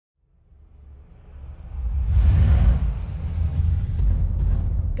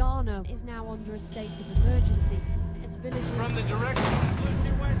is now under a state of emergency as villagers... From the direction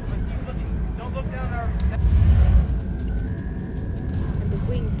you went, but keep looking. Don't look down our... And the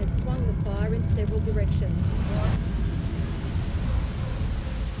wind has swung the fire in several directions.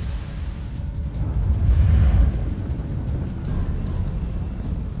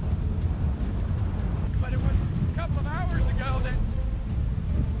 But it was a couple of hours ago that...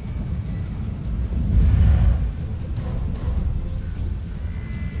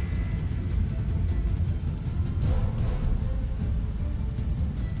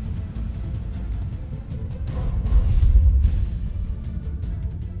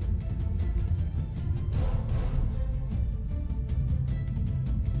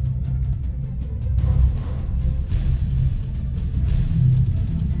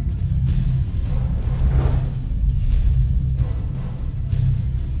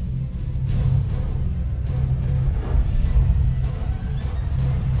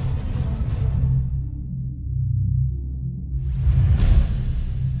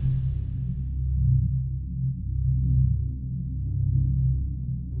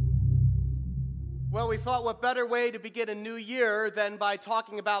 Well, we thought what better way to begin a new year than by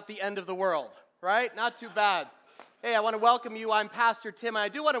talking about the end of the world, right? Not too bad. Hey, I want to welcome you. I'm Pastor Tim, and I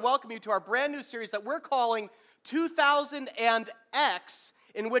do want to welcome you to our brand new series that we're calling 2000 and X,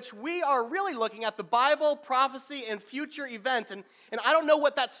 in which we are really looking at the Bible, prophecy, and future events. And I don't know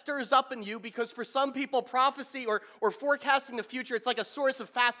what that stirs up in you, because for some people, prophecy or forecasting the future, it's like a source of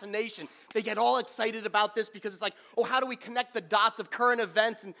fascination. They get all excited about this because it's like, oh, how do we connect the dots of current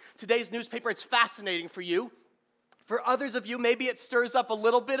events in today's newspaper? It's fascinating for you. For others of you, maybe it stirs up a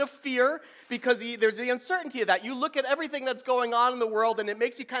little bit of fear because there's the uncertainty of that. You look at everything that's going on in the world and it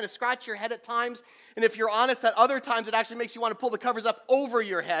makes you kind of scratch your head at times. And if you're honest, at other times it actually makes you want to pull the covers up over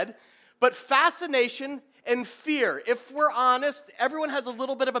your head. But fascination and fear, if we're honest, everyone has a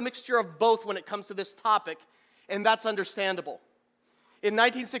little bit of a mixture of both when it comes to this topic, and that's understandable. In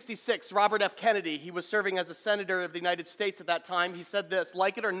 1966, Robert F. Kennedy, he was serving as a senator of the United States at that time, he said this: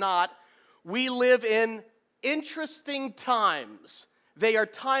 like it or not, we live in interesting times. They are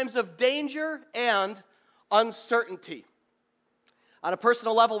times of danger and uncertainty. On a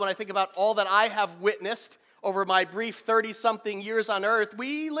personal level, when I think about all that I have witnessed over my brief 30-something years on earth,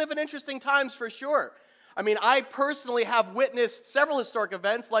 we live in interesting times for sure. I mean, I personally have witnessed several historic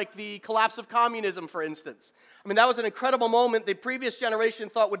events, like the collapse of communism, for instance. I mean, that was an incredible moment the previous generation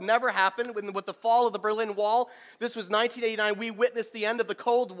thought would never happen. With the fall of the Berlin Wall, this was 1989, we witnessed the end of the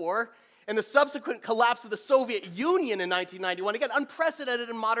Cold War, and the subsequent collapse of the Soviet Union in 1991, again, unprecedented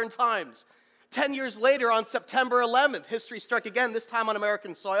in modern times. 10 years later, on September 11th, history struck again, this time on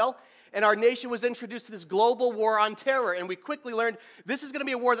American soil, and our nation was introduced to this global war on terror. And we quickly learned this is going to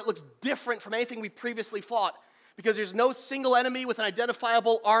be a war that looks different from anything we previously fought, because there's no single enemy with an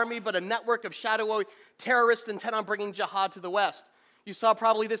identifiable army, but a network of shadowy terrorists intent on bringing jihad to the West. You saw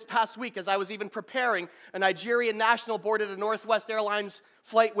probably this past week, as I was even preparing, a Nigerian national boarded a Northwest Airlines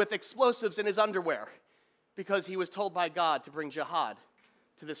flight with explosives in his underwear because he was told by God to bring jihad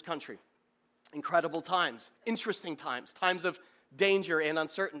to this country. Incredible times, interesting times, times of danger and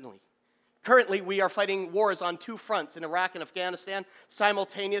uncertainty. Currently, we are fighting wars on two fronts in Iraq and Afghanistan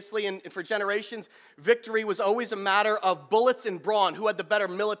simultaneously, and for generations, victory was always a matter of bullets and brawn, who had the better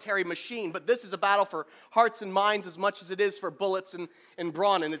military machine. But this is a battle for hearts and minds as much as it is for bullets and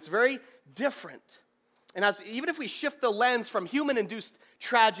brawn, and it's very different. And even if we shift the lens from human-induced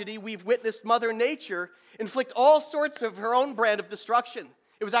tragedy, we've witnessed Mother Nature inflict all sorts of her own brand of destruction.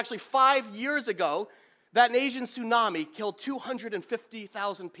 It was actually 5 years ago that an Asian tsunami killed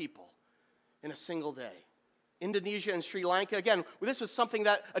 250,000 people in a single day. Indonesia and Sri Lanka, again, this was something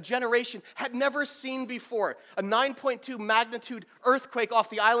that a generation had never seen before. A 9.2 magnitude earthquake off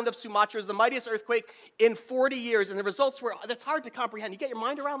the island of Sumatra is the mightiest earthquake in 40 years, and the results were, that's hard to comprehend. You get your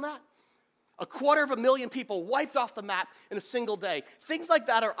mind around that? 250,000 people wiped off the map in a single day. Things like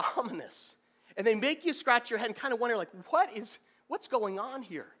that are ominous, and they make you scratch your head and kind of wonder, like, what's going on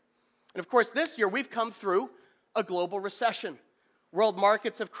here? And of course, this year we've come through a global recession. World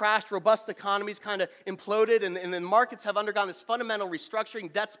markets have crashed, robust economies kind of imploded, and the markets have undergone this fundamental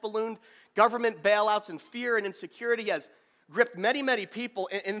restructuring, debts ballooned, government bailouts, and fear and insecurity has gripped many, many people.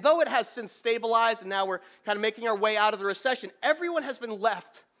 And though it has since stabilized and now we're kind of making our way out of the recession, everyone has been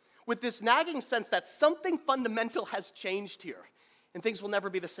left with this nagging sense that something fundamental has changed here, and things will never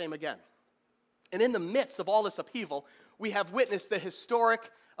be the same again. And in the midst of all this upheaval, we have witnessed the historic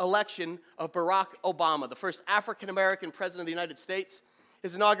election of Barack Obama, the first African-American president of the United States.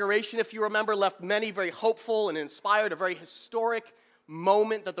 His inauguration, if you remember, left many very hopeful and inspired, a very historic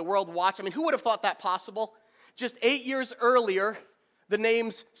moment that the world watched. I mean, who would have thought that possible? Just 8 years earlier, the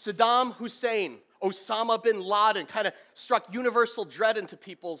names Saddam Hussein, Osama bin Laden kind of struck universal dread into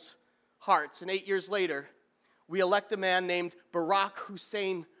people's hearts. And 8 years later, we elect a man named Barack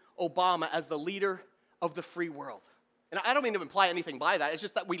Hussein Obama as the leader of the free world. And I don't mean to imply anything by that. It's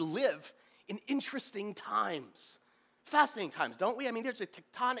just that we live in interesting times. Fascinating times, don't we? I mean, there's a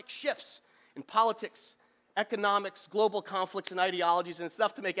tectonic shifts in politics, economics, global conflicts, and ideologies, and it's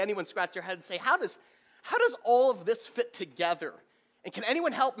enough to make anyone scratch their head and say, how does all of this fit together? And can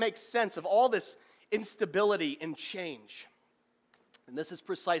anyone help make sense of all this instability and change? And this is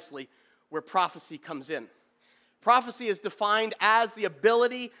precisely where prophecy comes in. Prophecy is defined as the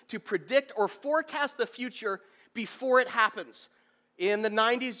ability to predict or forecast the future before it happens. In the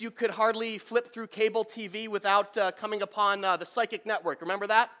 90s, you could hardly flip through cable TV without coming upon the Psychic Network. Remember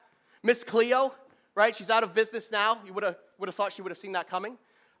that? Miss Cleo, right? She's out of business now. You would have thought she would have seen that coming.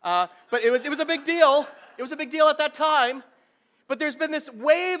 But it was a big deal. It was a big deal at that time. But there's been this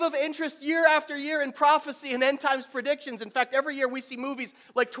wave of interest year after year in prophecy and end times predictions. In fact, every year we see movies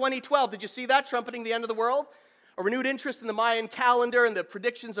like 2012. Did you see that? Trumpeting the end of the world? A renewed interest in the Mayan calendar and the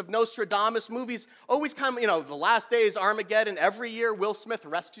predictions of Nostradamus. Movies always come, The Last Days, Armageddon. Every year, Will Smith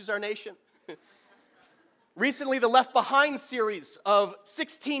rescues our nation. Recently, the Left Behind series of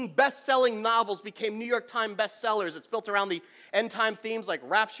 16 best-selling novels became New York Times bestsellers. It's built around the end-time themes like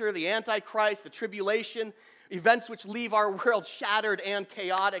rapture, the Antichrist, the tribulation, events which leave our world shattered and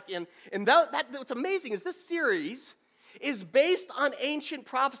chaotic. And what's amazing is this series is based on ancient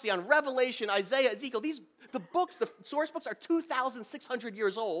prophecy, on Revelation, Isaiah, Ezekiel. The books, the source books are 2,600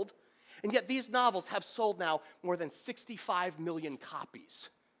 years old, and yet these novels have sold now more than 65 million copies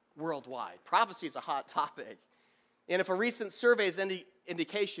worldwide. Prophecy is a hot topic. And if a recent survey is any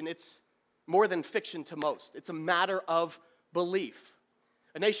indication, it's more than fiction to most. It's a matter of belief.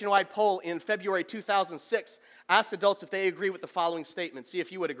 A nationwide poll in February 2006 asked adults if they agree with the following statement. See if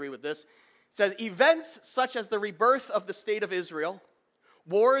you would agree with this. It says, events such as the rebirth of the State of Israel,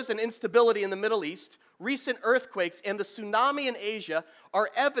 wars and instability in the Middle East, recent earthquakes, and the tsunami in Asia are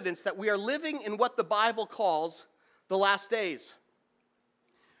evidence that we are living in what the Bible calls the last days.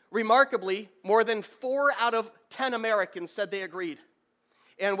 Remarkably, more than 4 out of 10 Americans said they agreed.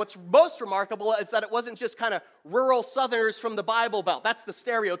 And what's most remarkable is that it wasn't just kind of rural Southerners from the Bible Belt. That's the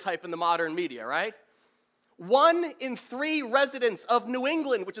stereotype in the modern media, right? 1 in 3 residents of New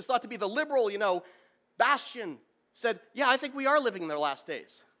England, which is thought to be the liberal, bastion, said, yeah, I think we are living in their last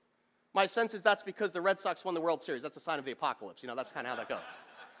days. My sense is that's because the Red Sox won the World Series. That's a sign of the apocalypse. That's kind of how that goes.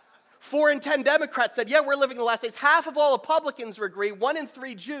 4 in 10 Democrats said, yeah, we're living in the last days. Half of all Republicans agree. 1 in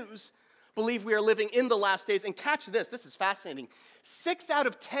 3 Jews believe we are living in the last days. And catch this is fascinating. 6 out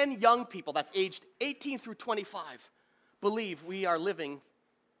of 10 young people, that's aged 18 through 25, believe we are living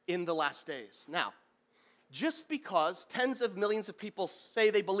in the last days. Now, just because tens of millions of people say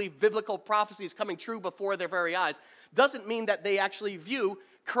they believe biblical prophecy is coming true before their very eyes, doesn't mean that they actually view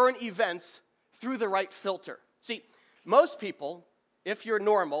current events through the right filter. See, most people, if you're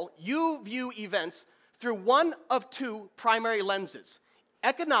normal, you view events through one of 2 primary lenses: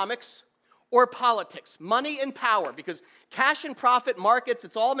 economics or politics, money and power, because cash and profit, markets,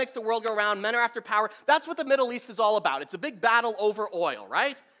 it all makes the world go round, men are after power. That's what the Middle East is all about. It's a big battle over oil,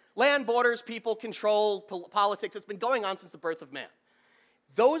 right? Land, borders, people, control, politics. It's been going on since the birth of man.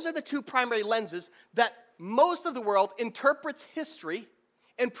 Those are the 2 primary lenses that most of the world interprets history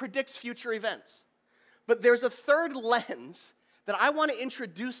and predicts future events. But there's a third lens that I want to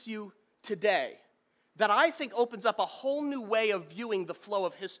introduce you today that I think opens up a whole new way of viewing the flow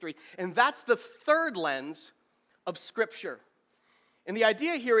of history, and that's the third lens of Scripture. And the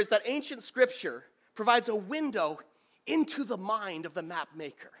idea here is that ancient Scripture provides a window into the mind of the map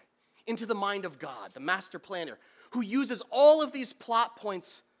maker, into the mind of God, the master planner, who uses all of these plot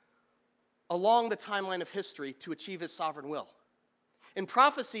points along the timeline of history to achieve his sovereign will. And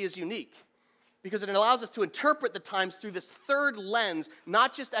prophecy is unique because it allows us to interpret the times through this third lens,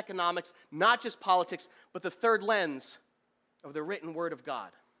 not just economics, not just politics, but the third lens of the written word of God.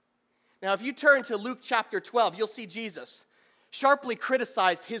 Now, if you turn to Luke chapter 12, you'll see Jesus sharply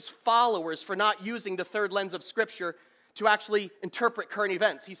criticized his followers for not using the third lens of Scripture to actually interpret current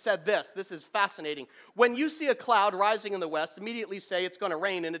events. He said this is fascinating. When you see a cloud rising in the west, immediately say it's going to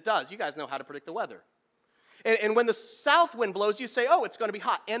rain, and it does. You guys know how to predict the weather. And when the south wind blows, you say, oh, it's going to be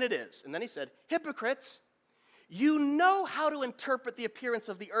hot, and it is. And then he said, hypocrites, you know how to interpret the appearance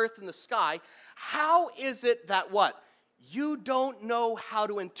of the earth and the sky. How is it that what? You don't know how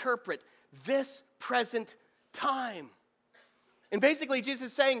to interpret this present time. And basically,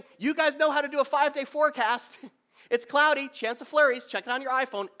 Jesus is saying, you guys know how to do a 5-day forecast. It's cloudy, chance of flurries, check it on your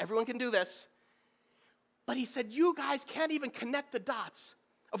iPhone. Everyone can do this. But he said, you guys can't even connect the dots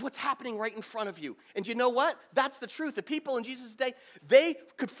of what's happening right in front of you. And you know what? That's the truth. The people in Jesus' day, they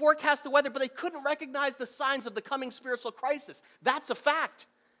could forecast the weather, but they couldn't recognize the signs of the coming spiritual crisis. That's a fact.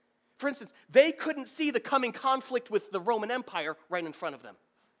 For instance, they couldn't see the coming conflict with the Roman Empire right in front of them.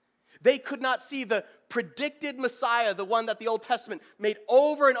 They could not see the predicted Messiah, the one that the Old Testament made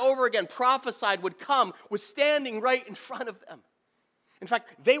over and over again, prophesied would come, was standing right in front of them. In fact,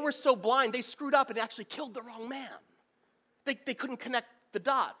 they were so blind, they screwed up and actually killed the wrong man. They couldn't connect the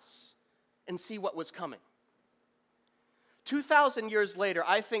dots and see what was coming. 2,000 years later,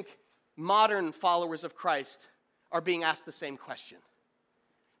 I think modern followers of Christ are being asked the same question.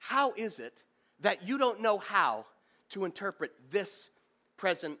 How is it that you don't know how to interpret this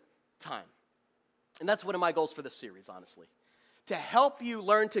present time? And that's one of my goals for this series, honestly. To help you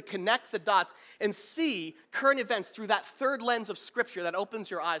learn to connect the dots and see current events through that third lens of Scripture that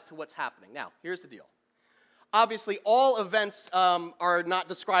opens your eyes to what's happening. Now, here's the deal. Obviously, all events are not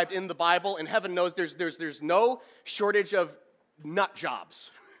described in the Bible, and heaven knows there's no shortage of nut jobs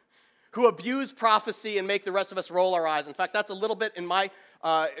who abuse prophecy and make the rest of us roll our eyes. In fact, that's a little bit in my,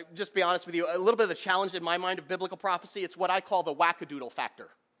 just be honest with you, a little bit of the challenge in my mind of biblical prophecy. It's what I call the wackadoodle factor.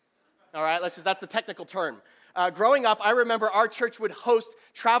 All right, that's the technical term. Growing up, I remember our church would host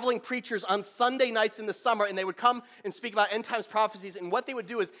traveling preachers on Sunday nights in the summer, and they would come and speak about end times prophecies. And what they would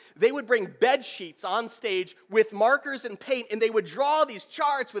do is they would bring bed sheets on stage with markers and paint, and they would draw these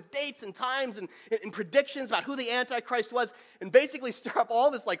charts with dates and times and predictions about who the Antichrist was, and basically stir up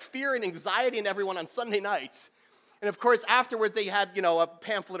all this like fear and anxiety in everyone on Sunday nights. And of course, afterwards they had, a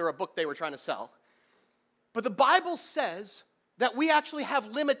pamphlet or a book they were trying to sell. But the Bible says that we actually have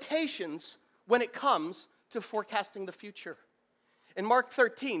limitations when it comes to forecasting the future. In Mark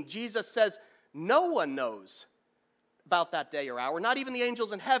 13, Jesus says, no one knows about that day or hour, not even the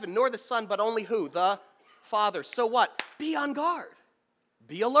angels in heaven, nor the Son, but only who? The Father. So what? Be on guard.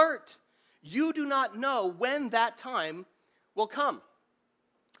 Be alert. You do not know when that time will come.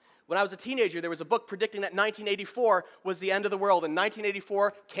 When I was a teenager, there was a book predicting that 1984 was the end of the world, and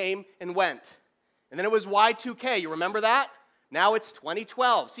 1984 came and went. And then it was Y2K. You remember that? Now it's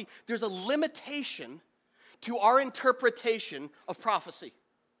 2012. See, there's a limitation to our interpretation of prophecy.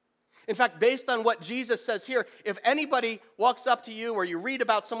 In fact, based on what Jesus says here, if anybody walks up to you or you read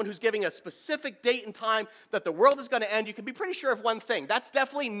about someone who's giving a specific date and time that the world is going to end, you can be pretty sure of one thing. That's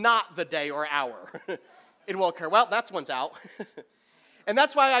definitely not the day or hour it will occur. Well, that's one's out. And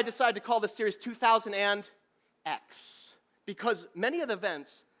that's why I decided to call this series 2000 and X. Because many of the events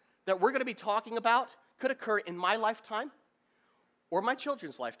that we're going to be talking about could occur in my lifetime or my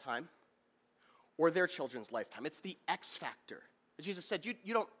children's lifetime or their children's lifetime. It's the X factor. As Jesus said,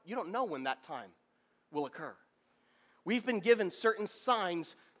 you don't know when that time will occur. We've been given certain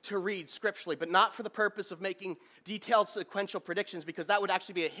signs to read scripturally, but not for the purpose of making detailed sequential predictions, because that would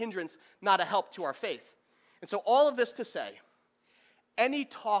actually be a hindrance, not a help to our faith. And so all of this to say, any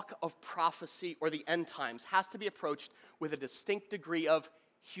talk of prophecy or the end times has to be approached with a distinct degree of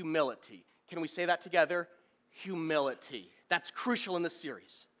humility. Can we say that together? Humility. That's crucial in this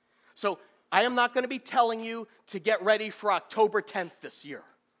series. So I am not going to be telling you to get ready for October 10th this year.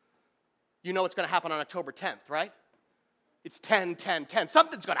 You know what's going to happen on October 10th, right? It's 10-10-10.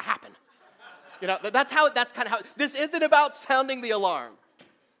 Something's going to happen. That's kind of how, this isn't about sounding the alarm.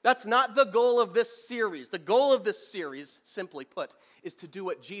 That's not the goal of this series. The goal of this series, simply put, is to do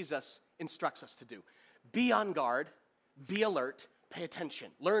what Jesus instructs us to do. Be on guard, be alert, pay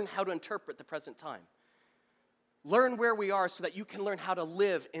attention. Learn how to interpret the present time. Learn where we are so that you can learn how to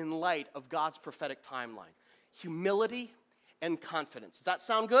live in light of God's prophetic timeline. Humility and confidence. Does that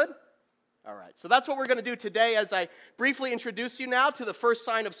sound good? All right. So that's what we're going to do today as I briefly introduce you now to the first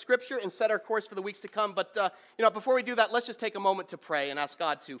sign of Scripture and set our course for the weeks to come. But, before we do that, let's just take a moment to pray and ask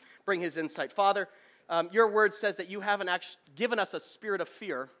God to bring His insight. Father, your word says that you haven't actually given us a spirit of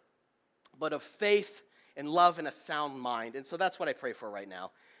fear, but of faith and love and a sound mind. And so that's what I pray for right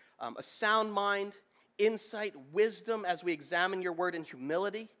now. A sound mind, insight, wisdom as we examine your word in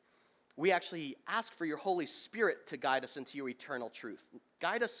humility. We actually ask for your Holy Spirit to guide us into your eternal truth.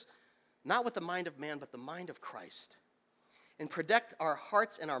 Guide us not with the mind of man, but the mind of Christ. And protect our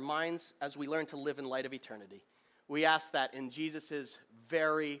hearts and our minds as we learn to live in light of eternity. We ask that in Jesus'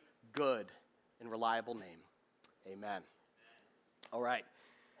 very good and reliable name. Amen. All right.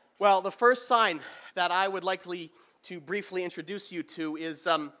 Well, the first sign that I would likely to briefly introduce you to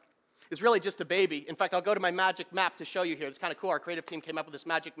is really just a baby. In fact, I'll go to my magic map to show you here. It's kind of cool. Our creative team came up with this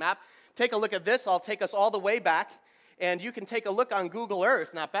magic map. Take a look at this. I'll take us all the way back, and you can take a look on Google Earth.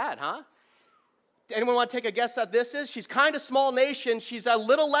 Not bad, huh? Anyone want to take a guess at this is? She's kind of small nation. She's a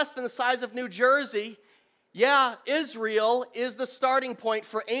little less than the size of New Jersey, Yeah, Israel is the starting point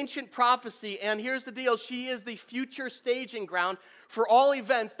for ancient prophecy, and here's the deal. She is the future staging ground for all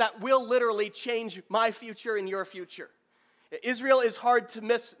events that will literally change my future and your future. Israel is hard to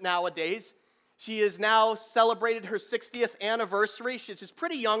miss nowadays. She has now celebrated her 60th anniversary. She's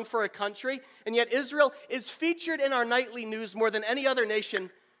pretty young for a country, and yet Israel is featured in our nightly news more than any other nation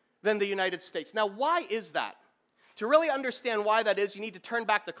than the United States. Now, why is that? To really understand why that is, you need to turn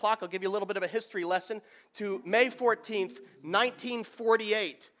back the clock. I'll give you a little bit of a history lesson to May 14th,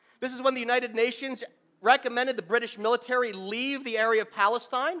 1948. This is when the United Nations recommended the British military leave the area of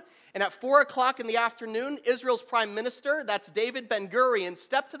Palestine. And at 4 o'clock in the afternoon, Israel's prime minister, that's David Ben-Gurion,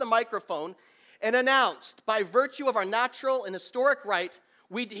 stepped to the microphone and announced, by virtue of our natural and historic right,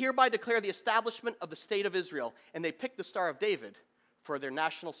 we hereby declare the establishment of the State of Israel. And they picked the Star of David for their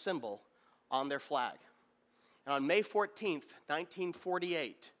national symbol on their flag. And on May 14th,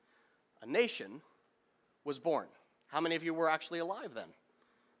 1948, a nation was born. How many of you were actually alive then?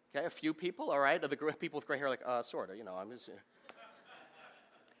 Okay, a few people, all right. The people with gray hair like, sort of, I'm just...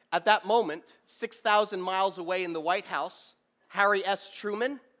 At that moment, 6,000 miles away in the White House, Harry S.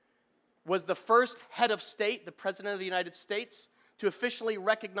 Truman was the first head of state, the President of the United States, to officially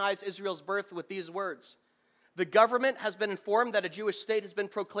recognize Israel's birth with these words. The government has been informed that a Jewish state has been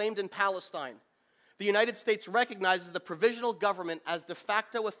proclaimed in Palestine. The United States recognizes the provisional government as de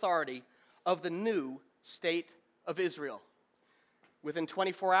facto authority of the new state of Israel. Within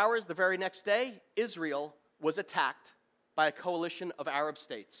 24 hours, the very next day, Israel was attacked by a coalition of Arab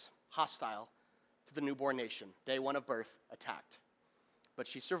states, hostile to the newborn nation. Day one of birth, attacked. But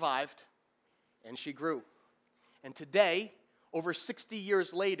she survived, and she grew. And today, over 60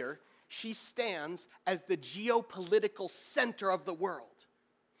 years later, she stands as the geopolitical center of the world.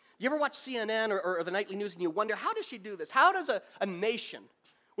 You ever watch CNN or the nightly news and you wonder, how does she do this? How does a nation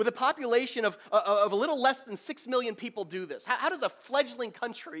with a population of a little less than 6 million people do this? How does a fledgling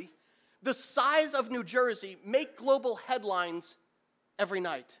country the size of New Jersey make global headlines every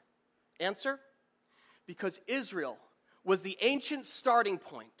night? Answer? Because Israel was the ancient starting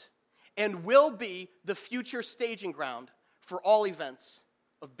point and will be the future staging ground for all events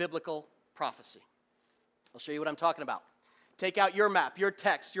of biblical prophecy. I'll show you what I'm talking about. Take out your map, your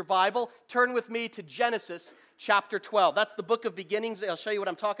text, your Bible. Turn with me to Genesis chapter 12. That's the book of beginnings. I'll show you what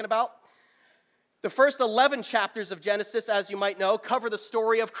I'm talking about. The first 11 chapters of Genesis, as you might know, cover the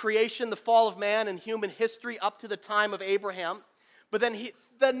story of creation, the fall of man, and human history up to the time of Abraham. But then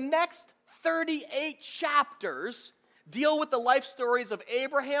the next 38 chapters deal with the life stories of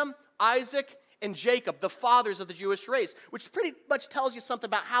Abraham, Isaac, and Jacob, the fathers of the Jewish race, which pretty much tells you something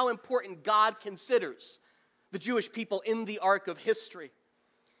about how important God considers the Jewish people in the arc of history.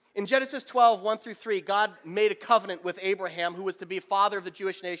 In Genesis 12, 1 through 3, God made a covenant with Abraham, who was to be a father of the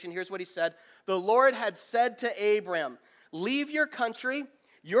Jewish nation. Here's what he said. The Lord had said to Abraham, leave your country,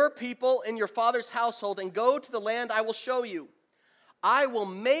 your people, and your father's household, and go to the land I will show you. I will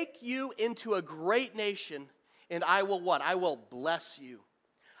make you into a great nation, and I will what? I will bless you.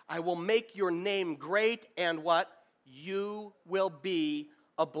 I will make your name great, and what? You will be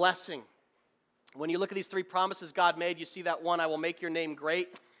a blessing. When you look at these three promises God made, you see that one, I will make your name great.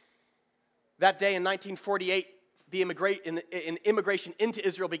 That day in 1948, the immigration into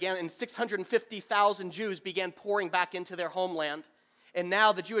Israel began, and 650,000 Jews began pouring back into their homeland. And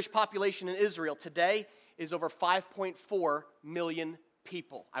now the Jewish population in Israel today is over 5.4 million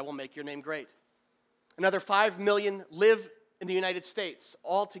people. I will make your name great. Another 5 million live in the United States.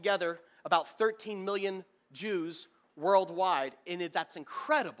 Altogether, about 13 million Jews worldwide. And that's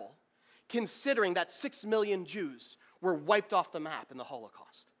incredible, considering that 6 million Jews were wiped off the map in the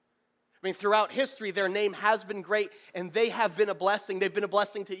Holocaust. I mean, throughout history, their name has been great, and they have been a blessing. They've been a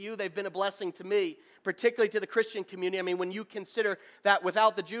blessing to you. They've been a blessing to me, particularly to the Christian community. I mean, when you consider that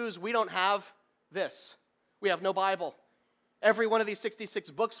without the Jews, we don't have this. We have no Bible. Every one of these 66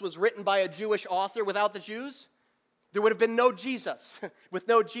 books was written by a Jewish author. Without the Jews, there would have been no Jesus. With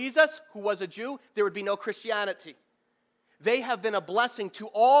no Jesus, who was a Jew, there would be no Christianity. They have been a blessing to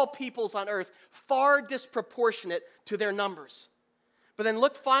all peoples on earth, far disproportionate to their numbers. But then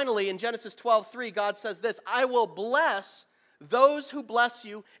look finally in Genesis 12:3, God says this, I will bless those who bless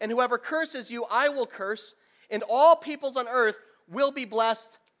you, and whoever curses you, I will curse, and all peoples on earth will be blessed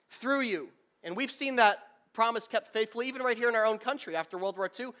through you. And we've seen that promise kept faithfully, even right here in our own country. After World War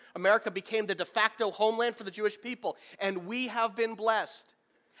II, America became the de facto homeland for the Jewish people, and we have been blessed.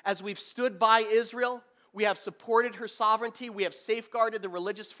 As we've stood by Israel, we have supported her sovereignty, we have safeguarded the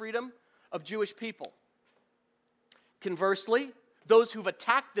religious freedom of Jewish people. Conversely, those who've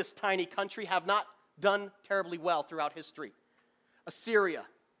attacked this tiny country have not done terribly well throughout history. Assyria,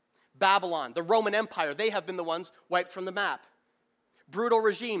 Babylon, the Roman Empire, they have been the ones wiped from the map. Brutal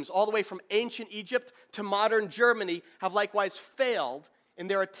regimes, all the way from ancient Egypt to modern Germany, have likewise failed in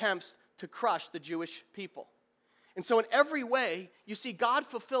their attempts to crush the Jewish people. And so in every way, you see God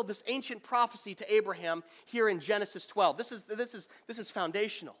fulfilled this ancient prophecy to Abraham here in Genesis 12. This is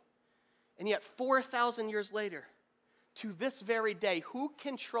foundational. And yet 4,000 years later, to this very day, who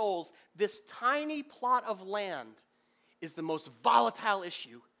controls this tiny plot of land is the most volatile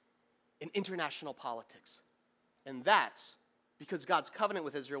issue in international politics. And that's because God's covenant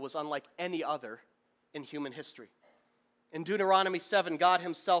with Israel was unlike any other in human history. In Deuteronomy 7, God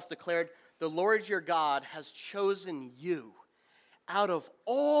himself declared, "The Lord your God has chosen you out of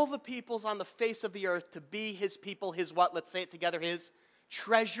all the peoples on the face of the earth to be his people," his what? Let's say it together, his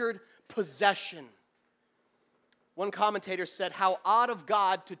treasured possession. One commentator said, how odd of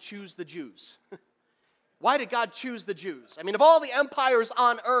God to choose the Jews. Why did God choose the Jews? I mean, of all the empires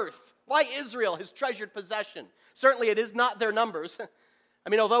on earth, why Israel, his treasured possession? Certainly it is not their numbers. I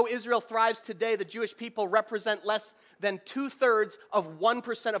mean, although Israel thrives today, the Jewish people represent less than 2/3 of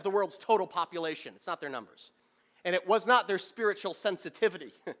 1% of the world's total population. It's not their numbers. And it was not their spiritual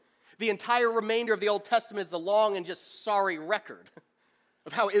sensitivity. The entire remainder of the Old Testament is the long and just sorry record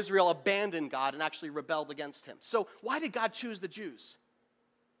of how Israel abandoned God and actually rebelled against him. So why did God choose the Jews?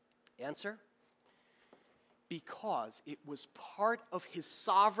 Answer: because it was part of his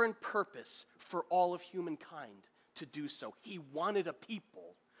sovereign purpose for all of humankind to do so. He wanted a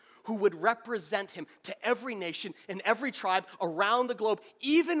people who would represent him to every nation and every tribe around the globe.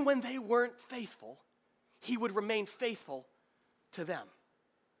 Even when they weren't faithful, he would remain faithful to them,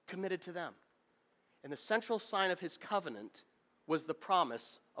 committed to them. And the central sign of his covenant was the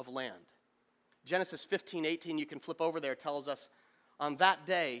promise of land. Genesis 15:18, you can flip over there, tells us, on that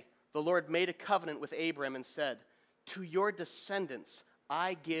day, the Lord made a covenant with Abram and said, "To your descendants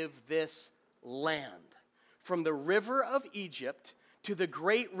I give this land, from the river of Egypt to the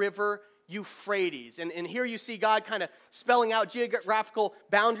great river Euphrates." And here you see God kind of spelling out geographical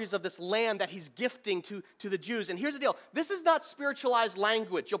boundaries of this land that he's gifting to the Jews. And here's the deal. This is not spiritualized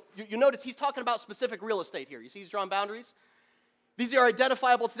language. You notice he's talking about specific real estate here. You see he's drawing boundaries? These are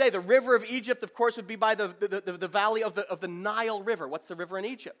identifiable today. The river of Egypt, of course, would be by the valley of the Nile River. What's the river in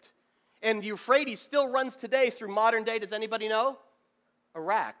Egypt? And Euphrates still runs today through modern day. Does anybody know?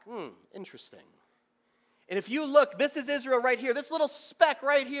 Iraq. Interesting. And if you look, this is Israel right here. This little speck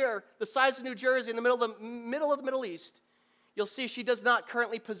right here, the size of New Jersey in the middle of the Middle East, you'll see she does not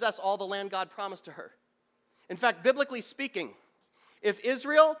currently possess all the land God promised to her. In fact, biblically speaking, if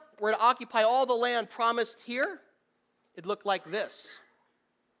Israel were to occupy all the land promised here, it'd look like this.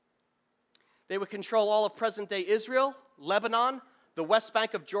 They would control all of present-day Israel, Lebanon, the West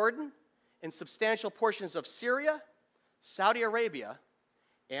Bank of Jordan, and substantial portions of Syria, Saudi Arabia,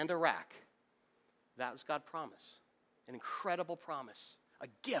 and Iraq. That was God's promise. An incredible promise. A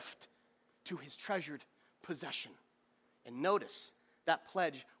gift to his treasured possession. And notice, that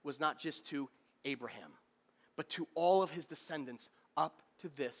pledge was not just to Abraham, but to all of his descendants up to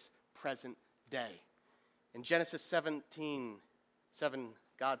this present day. In Genesis 17:7,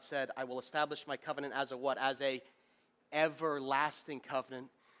 God said, "I will establish my covenant as a what? As a everlasting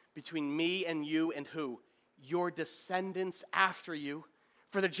covenant between me and you and who? Your descendants after you,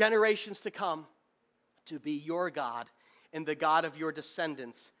 for the generations to come, to be your God and the God of your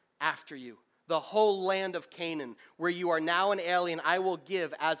descendants after you. The whole land of Canaan, where you are now an alien, I will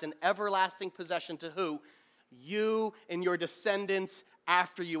give as an everlasting possession to who? You and your descendants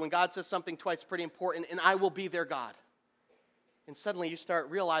after you." And God says something twice pretty important, "and I will be their God." And suddenly you start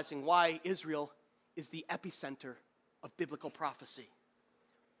realizing why Israel is the epicenter of biblical prophecy.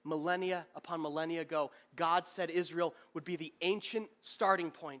 Millennia upon millennia ago, God said Israel would be the ancient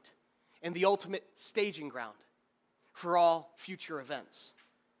starting point and the ultimate staging ground for all future events.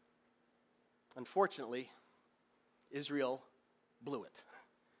 Unfortunately, Israel blew it.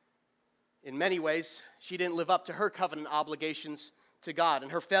 In many ways, she didn't live up to her covenant obligations to God.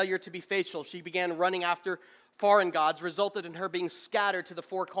 And her failure to be faithful, she began running after foreign gods, resulted in her being scattered to the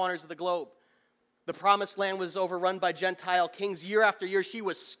four corners of the globe. The promised land was overrun by Gentile kings. Year after year, she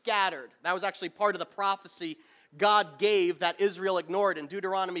was scattered. That was actually part of the prophecy God gave that Israel ignored. In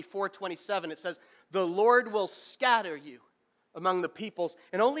Deuteronomy 4:27, it says, "The Lord will scatter you among the peoples,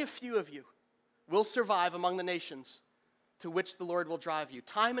 and only a few of you will survive among the nations to which the Lord will drive you."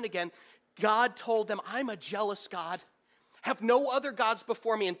 Time and again, God told them, "I'm a jealous God. Have no other gods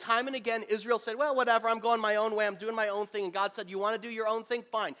before me." And time and again, Israel said, "Well, whatever, I'm going my own way, I'm doing my own thing." And God said, "You want to do your own thing?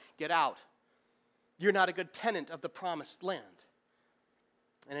 Fine, get out. You're not a good tenant of the promised land."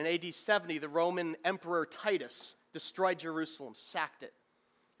 And in AD 70, the Roman Emperor Titus destroyed Jerusalem, sacked it.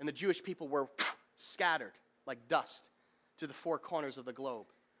 And the Jewish people were scattered like dust to the four corners of the globe.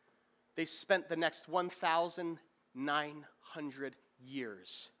 They spent the next 1,900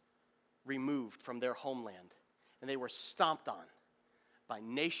 years removed from their homeland. And they were stomped on by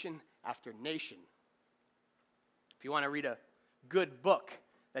nation after nation. If you want to read a good book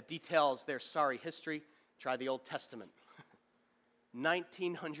that details their sorry history, try the Old Testament.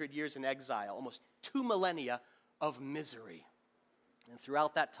 1,900 years in exile, almost 2 millennia of misery. And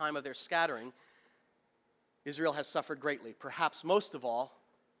throughout that time of their scattering, Israel has suffered greatly, perhaps most of all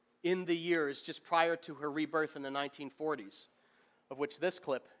in the years just prior to her rebirth in the 1940s, of which this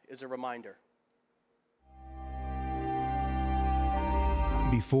clip is a reminder.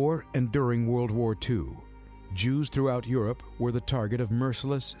 Before and during World War II, Jews throughout Europe were the target of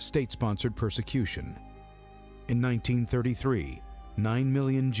merciless state-sponsored persecution. In 1933, 9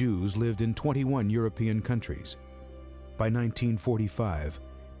 million Jews lived in 21 European countries. By 1945,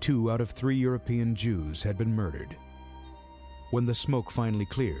 2 out of 3 European Jews had been murdered. When the smoke finally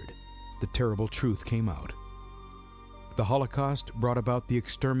cleared, the terrible truth came out. The Holocaust brought about the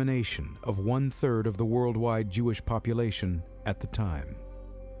extermination of 1/3 of the worldwide Jewish population at the time.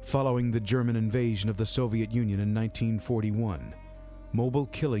 Following the German invasion of the Soviet Union in 1941, mobile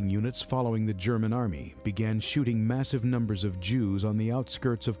killing units following the German army began shooting massive numbers of Jews on the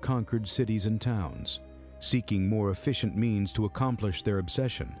outskirts of conquered cities and towns. Seeking more efficient means to accomplish their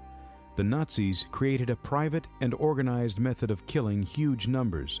obsession, the Nazis created a private and organized method of killing huge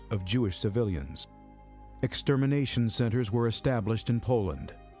numbers of Jewish civilians. Extermination centers were established in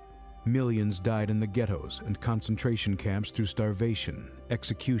Poland. Millions died in the ghettos and concentration camps through starvation,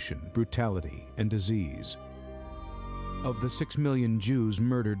 execution, brutality, and disease. Of the 6 million Jews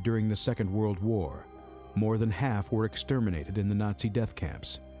murdered during the Second World War, more than half were exterminated in the Nazi death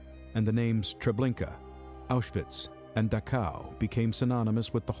camps, and the names Treblinka, Auschwitz, and Dachau became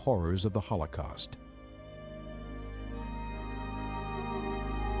synonymous with the horrors of the Holocaust.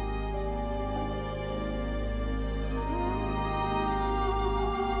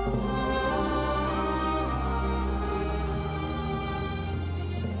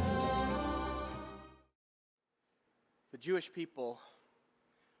 The Jewish people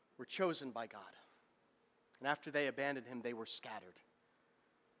were chosen by God. And after they abandoned him, they were scattered.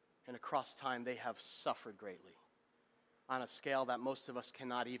 And across time, they have suffered greatly on a scale that most of us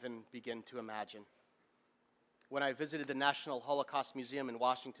cannot even begin to imagine. When I visited the National Holocaust Museum in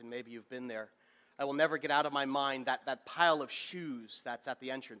Washington, maybe you've been there, I will never get out of my mind that pile of shoes that's at the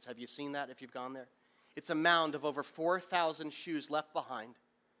entrance. Have you seen that if you've gone there? It's a mound of over 4,000 shoes left behind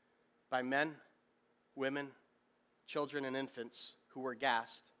by men, women, children, and infants who were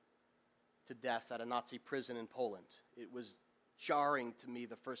gassed to death at a Nazi prison in Poland. It was jarring to me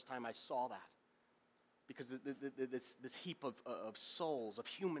the first time I saw that, because this heap of souls, of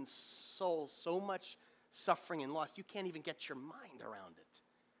human souls, so much suffering and loss, you can't even get your mind around it.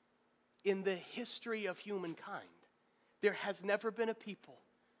 In the history of humankind, there has never been a people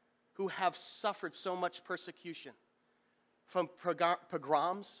who have suffered so much persecution, from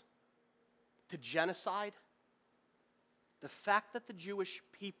pogroms to genocide. The fact that the Jewish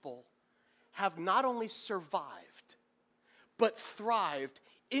people have not only survived, but thrived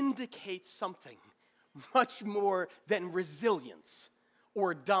indicates something much more than resilience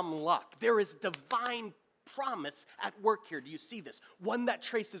or dumb luck. There is divine promise at work here. Do you see this? One that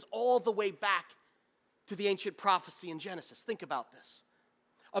traces all the way back to the ancient prophecy in Genesis. Think about this.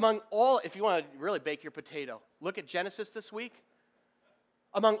 Among all, if you want to really bake your potato, look at Genesis this week.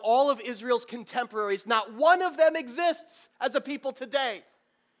 Among all of Israel's contemporaries, not one of them exists as a people today.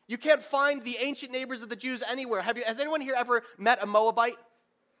 You can't find the ancient neighbors of the Jews anywhere. Has anyone here ever met a Moabite?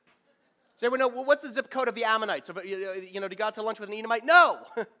 Does anyone know, what's the zip code of the Ammonites? Do you go out to lunch with an Edomite? No!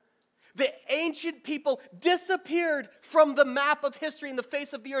 The ancient people disappeared from the map of history in the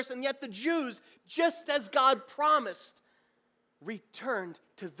face of the earth, and yet the Jews, just as God promised, returned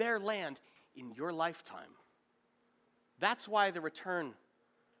to their land in your lifetime. That's why the return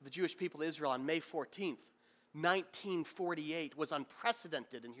of the Jewish people to Israel on May 14th, 1948 was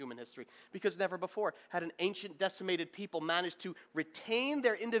unprecedented in human history, because never before had an ancient decimated people managed to retain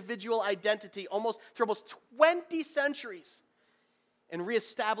their individual identity through almost 20 centuries and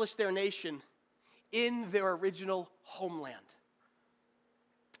reestablish their nation in their original homeland.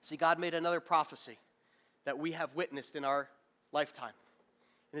 See, God made another prophecy that we have witnessed in our lifetime.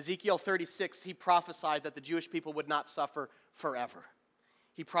 In Ezekiel 36, he prophesied that the Jewish people would not suffer forever.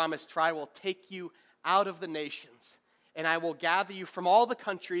 He promised, "For I will take you out of the nations, and I will gather you from all the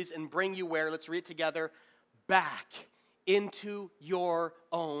countries and bring you where?" Let's read it together. "Back into your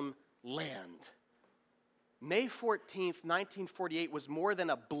own land." May 14th, 1948 was more than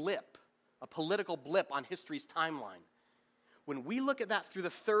a blip, a political blip on history's timeline. When we look at that through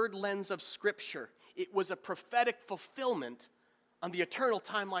the third lens of Scripture, it was a prophetic fulfillment on the eternal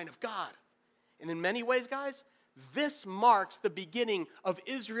timeline of God. And in many ways, guys, this marks the beginning of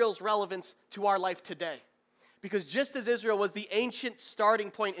Israel's relevance to our life today. Because just as Israel was the ancient starting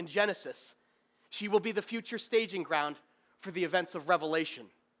point in Genesis, she will be the future staging ground for the events of Revelation,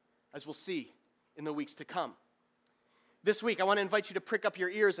 as we'll see in the weeks to come. This week, I want to invite you to prick up your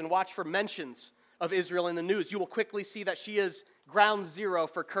ears and watch for mentions of Israel in the news. You will quickly see that she is ground zero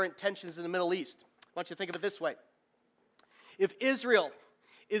for current tensions in the Middle East. I want you to think of it this way. If Israel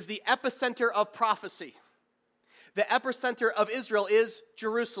is the epicenter of prophecy, the epicenter of Israel is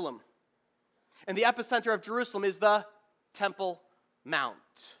Jerusalem. And the epicenter of Jerusalem is the Temple Mount.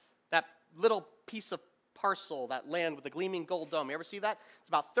 That little piece of parcel, that land with the gleaming gold dome. You ever see that? It's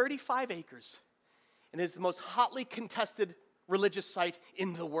about 35 acres. And it is the most hotly contested religious site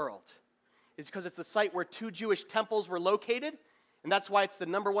in the world. It's because it's the site where two Jewish temples were located. And that's why it's the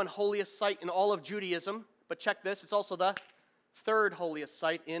number one holiest site in all of Judaism. But check this, it's also the third holiest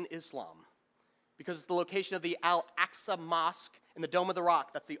site in Islam. Because it's the location of the Al-Aqsa Mosque in the Dome of the Rock.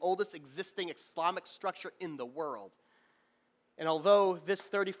 That's the oldest existing Islamic structure in the world. And although this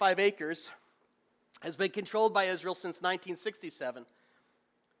 35 acres has been controlled by Israel since 1967,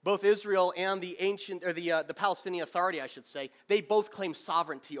 both Israel and the Palestinian Authority, I should say, they both claim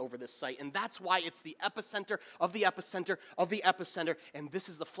sovereignty over this site. And that's why it's the epicenter of the epicenter of the epicenter. And this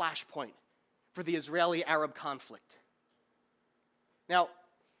is the flashpoint for the Israeli-Arab conflict. Now,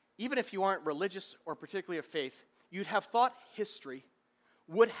 even if you aren't religious or particularly of faith, you'd have thought history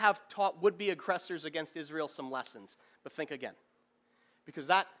would have taught would-be aggressors against Israel some lessons. But think again. Because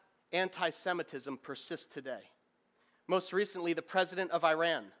that anti-Semitism persists today. Most recently, the president of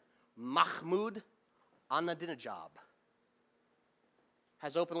Iran, Mahmoud Ahmadinejad,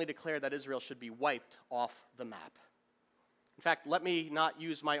 has openly declared that Israel should be wiped off the map. In fact, let me not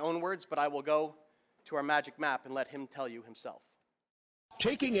use my own words, but I will go to our magic map and let him tell you himself.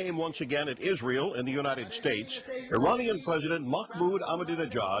 Taking aim once again at Israel and the United States, Iranian President Mahmoud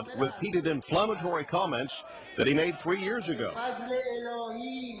Ahmadinejad repeated inflammatory comments that he made 3 years ago,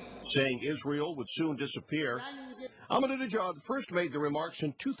 saying Israel would soon disappear. Ahmadinejad first made the remarks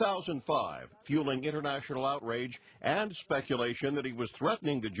in 2005, fueling international outrage and speculation that he was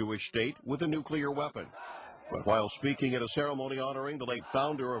threatening the Jewish state with a nuclear weapon. But while speaking at a ceremony honoring the late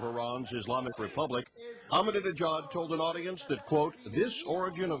founder of Iran's Islamic Republic, Ahmadinejad told an audience that, quote, this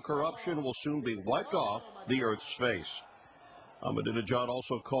origin of corruption will soon be wiped off the earth's face. Ahmadinejad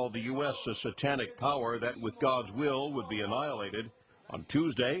also called the U.S. a satanic power that, with God's will, would be annihilated. On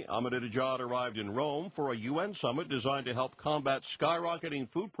Tuesday, Ahmadinejad arrived in Rome for a UN summit designed to help combat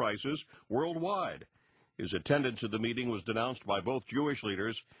skyrocketing food prices worldwide. His attendance at the meeting was denounced by both Jewish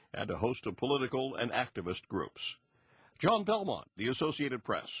leaders and a host of political and activist groups. John Belmont, The Associated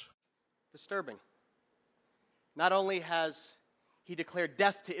Press. Disturbing. Not only has he declared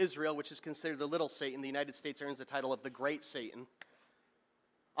death to Israel, which is considered the little Satan, the United States earns the title of the Great Satan.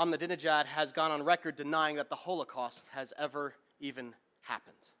 Ahmadinejad has gone on record denying that the Holocaust has ever even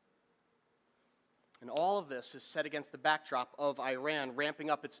happened. And all of this is set against the backdrop of Iran ramping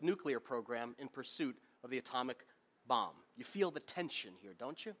up its nuclear program in pursuit of the atomic bomb. You feel the tension here,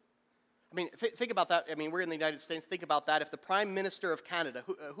 don't you? I mean, think about that. I mean, we're in the United States. Think about that. If the Prime Minister of Canada,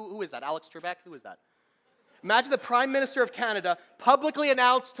 who is that? Alex Trebek? Who is that? Imagine the Prime Minister of Canada publicly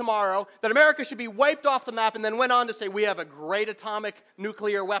announced tomorrow that America should be wiped off the map and then went on to say, we have a great atomic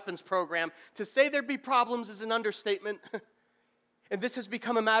nuclear weapons program. To say there'd be problems is an understatement. And this has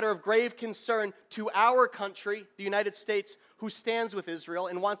become a matter of grave concern to our country, the United States, who stands with Israel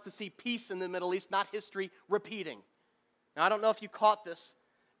and wants to see peace in the Middle East, not history repeating. Now, I don't know if you caught this,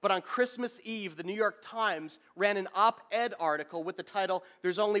 but on Christmas Eve, the New York Times ran an op-ed article with the title,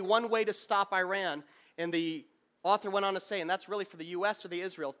 There's Only One Way to Stop Iran. And the author went on to say, and that's really for the U.S. or the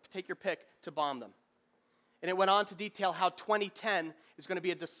Israel, take your pick, to bomb them. And it went on to detail how 2010 is going to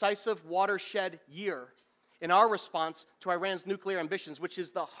be a decisive watershed year in our response to Iran's nuclear ambitions, which is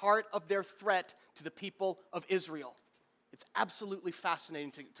the heart of their threat to the people of Israel. It's absolutely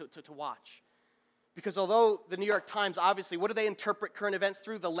fascinating to watch. Because although the New York Times, obviously, what do they interpret current events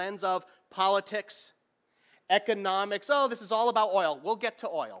through? The lens of politics, economics. Oh, this is all about oil. We'll get to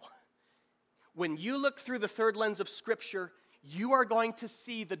oil. When you look through the third lens of Scripture, you are going to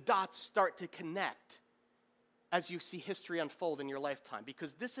see the dots start to connect as you see history unfold in your lifetime.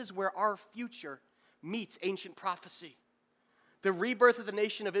 Because this is where our future meets ancient prophecy. The rebirth of the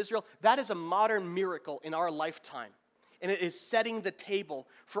nation of Israel, that is a modern miracle in our lifetime. And it is setting the table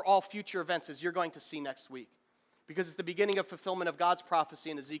for all future events, as you're going to see next week. because it's the beginning of fulfillment of God's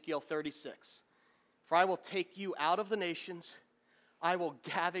prophecy in Ezekiel 36. For I will take you out of the nations, I will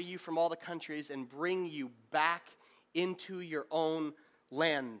gather you from all the countries and bring you back into your own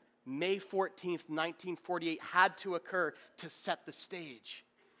land. May 14th, 1948 had to occur to set the stage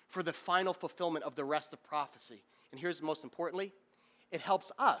for the final fulfillment of the rest of prophecy. And here's most importantly, it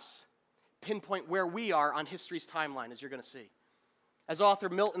helps us pinpoint where we are on history's timeline, as you're going to see. As author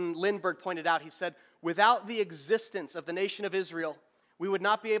Milton Lindbergh pointed out, he said, without the existence of the nation of Israel, we would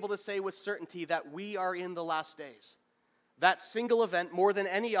not be able to say with certainty that we are in the last days. That single event, more than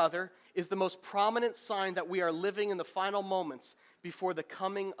any other, is the most prominent sign that we are living in the final moments before the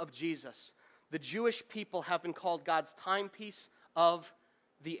coming of Jesus. The Jewish people have been called God's timepiece of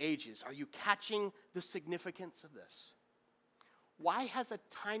the ages. Are you catching the significance of this? Why has a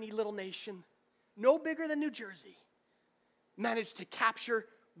tiny little nation, no bigger than New Jersey, managed to capture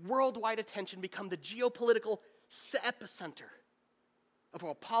worldwide attention, become the geopolitical epicenter of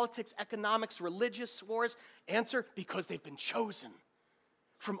world politics, economics, religious wars? Answer, because they've been chosen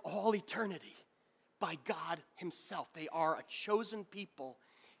from all eternity by God himself. They are a chosen people,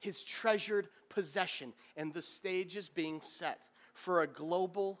 his treasured possession, and the stage is being set for a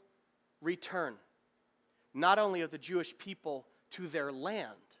global return, not only of the Jewish people to their land,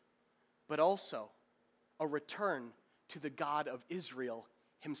 but also a return to the God of Israel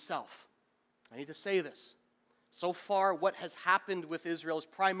himself. I need to say this. So far, what has happened with Israel is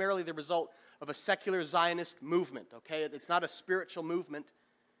primarily the result of a secular Zionist movement, okay? It's not a spiritual movement.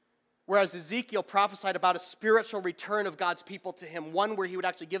 Whereas Ezekiel prophesied about a spiritual return of God's people to him, one where he would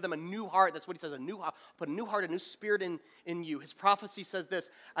actually give them a new heart. That's what he says, put a new heart, a new spirit in you. His prophecy says this,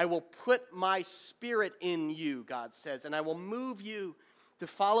 I will put my spirit in you, God says, and I will move you to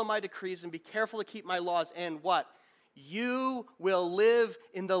follow my decrees and be careful to keep my laws. And what? You will live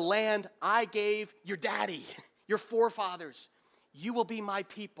in the land I gave your daddy, your forefathers. You will be my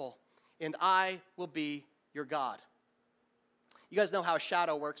people, and I will be your God. You guys know how a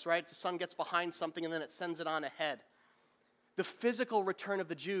shadow works, right? The sun gets behind something and then it sends it on ahead. The physical return of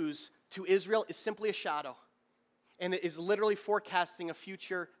the Jews to Israel is simply a shadow. And it is literally forecasting a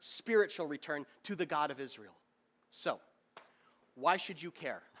future spiritual return to the God of Israel. So, why should you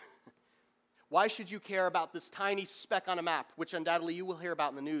care? Why should you care about this tiny speck on a map, which undoubtedly you will hear about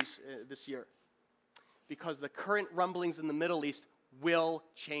in the news this year? Because the current rumblings in the Middle East will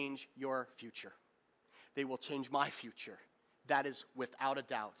change your future. They will change my future. That is without a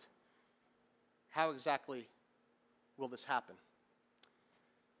doubt. How exactly will this happen?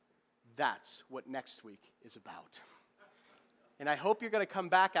 That's what next week is about. And I hope you're going to come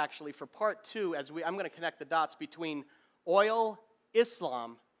back actually for part 2 as I'm going to connect the dots between oil,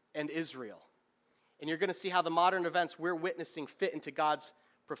 Islam, and Israel. And you're going to see how the modern events we're witnessing fit into God's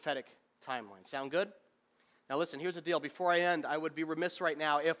prophetic timeline. Sound good? Now listen, here's the deal. Before I end, I would be remiss right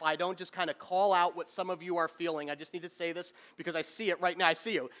now if I don't just kind of call out what some of you are feeling. I just need to say this because I see it right now. I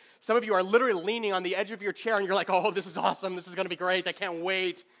see you. Some of you are literally leaning on the edge of your chair and you're like, oh, this is awesome. This is going to be great. I can't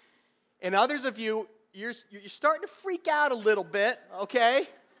wait. And others of you, you're starting to freak out a little bit, okay?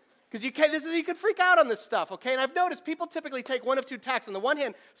 Because you can freak out on this stuff, okay? And I've noticed people typically take one of two tacks. On the one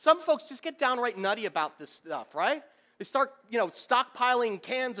hand, some folks just get downright nutty about this stuff, right? They start, stockpiling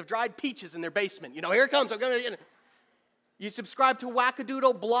cans of dried peaches in their basement. Here it comes. You subscribe to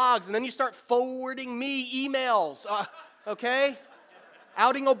wackadoodle blogs, and then you start forwarding me emails, okay?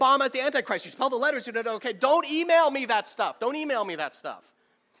 Outing Obama as the Antichrist. You spell the letters, okay? Don't email me that stuff. Don't email me that stuff.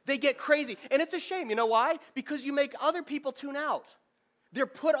 They get crazy. And it's a shame. You know why? Because you make other people tune out. They're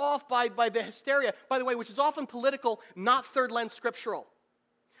put off by the hysteria, by the way, which is often political, not third lens scriptural.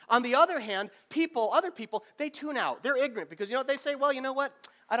 On the other hand, other people, they tune out. They're ignorant because, they say, well, you know what?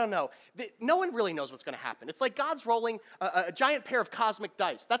 I don't know. No one really knows what's going to happen. It's like God's rolling a giant pair of cosmic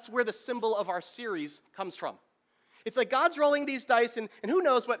dice. That's where the symbol of our series comes from. It's like God's rolling these dice, and who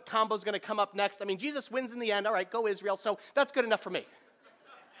knows what combo is going to come up next. I mean, Jesus wins in the end. All right, go Israel. So that's good enough for me.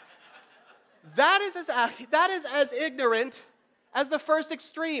 That is as ignorant as the first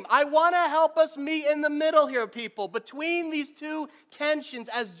extreme. I want to help us meet in the middle here, people, between these two tensions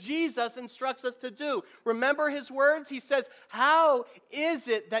as Jesus instructs us to do. Remember his words? He says, how is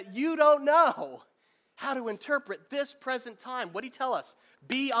it that you don't know how to interpret this present time? What did he tell us?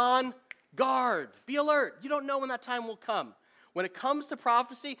 Be on guard. Be alert. You don't know when that time will come. When it comes to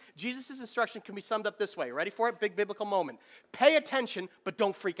prophecy, Jesus' instruction can be summed up this way. Ready for it? Big biblical moment. Pay attention, but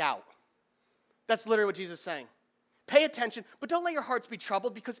don't freak out. That's literally what Jesus is saying. Pay attention, but don't let your hearts be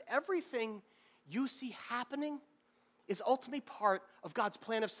troubled because everything you see happening is ultimately part of God's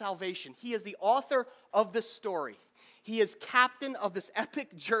plan of salvation. He is the author of this story. He is captain of this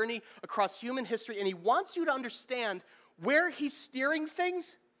epic journey across human history, and he wants you to understand where he's steering things,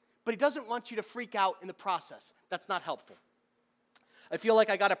 but he doesn't want you to freak out in the process. That's not helpful. I feel like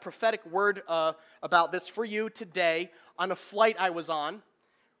I got a prophetic word about this for you today on a flight I was on,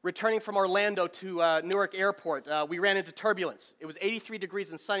 returning from Orlando to Newark Airport. We ran into turbulence. It was 83 degrees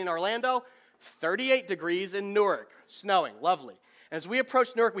and sunny in Orlando, 38 degrees in Newark, snowing, lovely. As we approach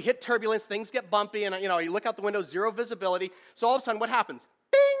Newark, we hit turbulence, things get bumpy, and you look out the window, zero visibility. So all of a sudden, what happens?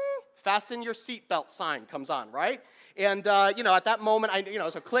 Bing! Fasten your seatbelt sign comes on, right? And, at that moment,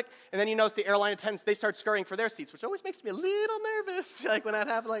 so click, and then you notice the airline attendants, they start scurrying for their seats, which always makes me a little nervous, like when that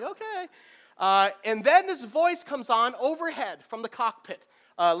happens, like, okay. And then this voice comes on overhead from the cockpit.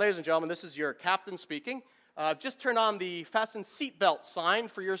 Ladies and gentlemen, this is your captain speaking. Just turn on the fasten seatbelt sign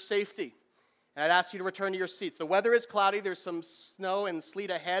for your safety. And I'd ask you to return to your seats. The weather is cloudy. There's some snow and sleet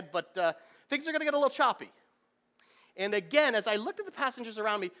ahead, but things are going to get a little choppy. And again, as I looked at the passengers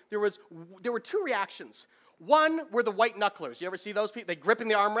around me, there were two reactions. One were the white knucklers. You ever see those people? They grip in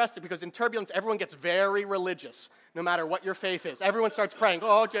the armrest because in turbulence, everyone gets very religious, no matter what your faith is. Everyone starts praying.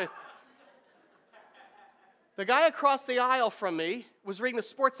 Oh, okay. The guy across the aisle from me was reading the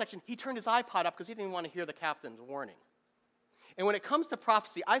sports section. He turned his iPod up because he didn't even want to hear the captain's warning. And when it comes to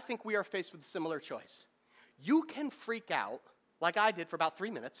prophecy, I think we are faced with a similar choice. You can freak out, like I did for about 3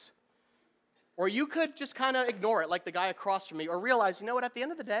 minutes, or you could just kind of ignore it, like the guy across from me, or realize, you know what, at the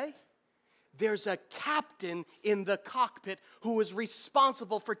end of the day, there's a captain in the cockpit who is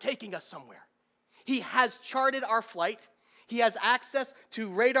responsible for taking us somewhere. He has charted our flight. He has access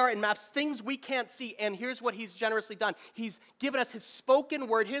to radar and maps, things we can't see, and here's what he's generously done. He's given us his spoken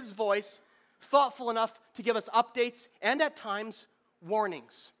word, his voice, thoughtful enough to give us updates and at times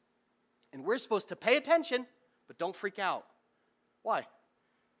warnings. And we're supposed to pay attention, but don't freak out. Why?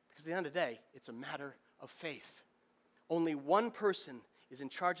 Because at the end of the day, it's a matter of faith. Only one person is in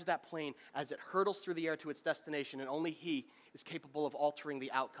charge of that plane as it hurtles through the air to its destination, and only he is capable of altering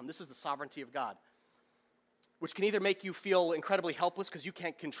the outcome. This is the sovereignty of God, which can either make you feel incredibly helpless because you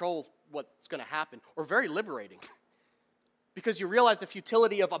can't control what's going to happen, or very liberating because you realize the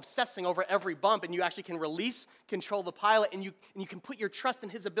futility of obsessing over every bump, and you actually can release control of the pilot, and you can put your trust in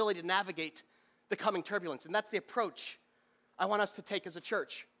his ability to navigate the coming turbulence. And that's the approach I want us to take as a church.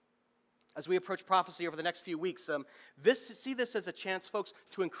 As we approach prophecy over the next few weeks, see this as a chance, folks,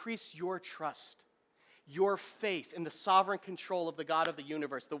 to increase your trust, your faith in the sovereign control of the God of the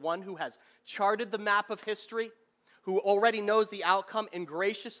universe, the one who has charted the map of history, who already knows the outcome and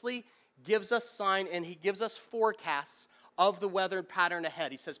graciously gives us sign, and he gives us forecasts of the weather pattern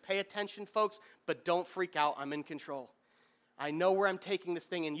ahead. He says, pay attention, folks, but don't freak out. I'm in control. I know where I'm taking this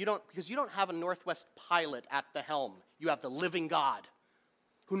thing, and because you don't have a Northwest pilot at the helm. You have the living God,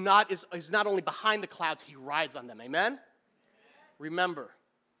 who is not only behind the clouds, he rides on them. Amen? Remember,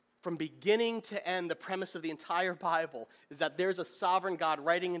 from beginning to end, the premise of the entire Bible is that there's a sovereign God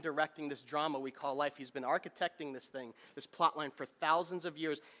writing and directing this drama we call life. He's been architecting this thing, this plot line for thousands of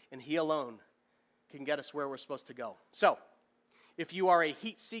years, and he alone can get us where we're supposed to go. So, if you are a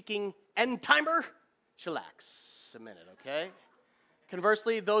heat-seeking end-timer, chillax a minute, okay?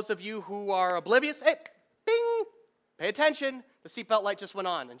 Conversely, those of you who are oblivious, hey, bing, pay attention. The seatbelt light just went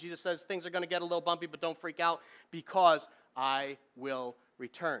on, and Jesus says things are going to get a little bumpy, but don't freak out because I will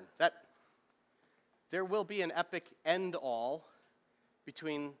return. There will be an epic end-all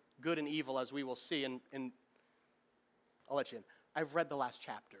between good and evil, as we will see, and I'll let you in. I've read the last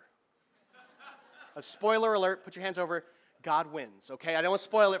chapter. A spoiler alert, put your hands over, God wins, okay? I don't want to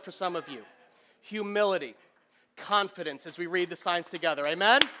spoil it for some of you. Humility, confidence as we read the signs together,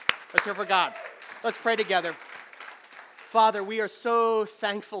 amen? Let's hear for God. Let's pray together. Father, we are so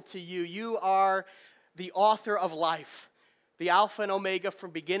thankful to you. You are the author of life, the Alpha and Omega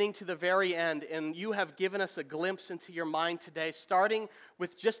from beginning to the very end, and you have given us a glimpse into your mind today, starting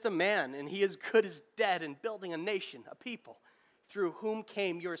with just a man, and he is good as dead, and building a nation, a people, through whom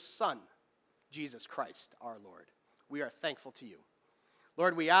came your Son, Jesus Christ, our Lord. We are thankful to you.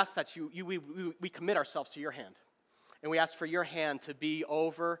 Lord, we ask that we commit ourselves to your hand, and we ask for your hand to be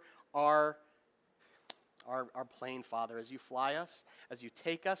over our plane, Father, as you fly us, as you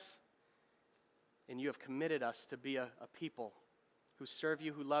take us, and you have committed us to be a people who serve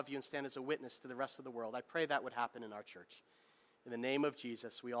you, who love you, and stand as a witness to the rest of the world. I pray that would happen in our church. In the name of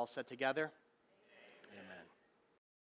Jesus, we all said together,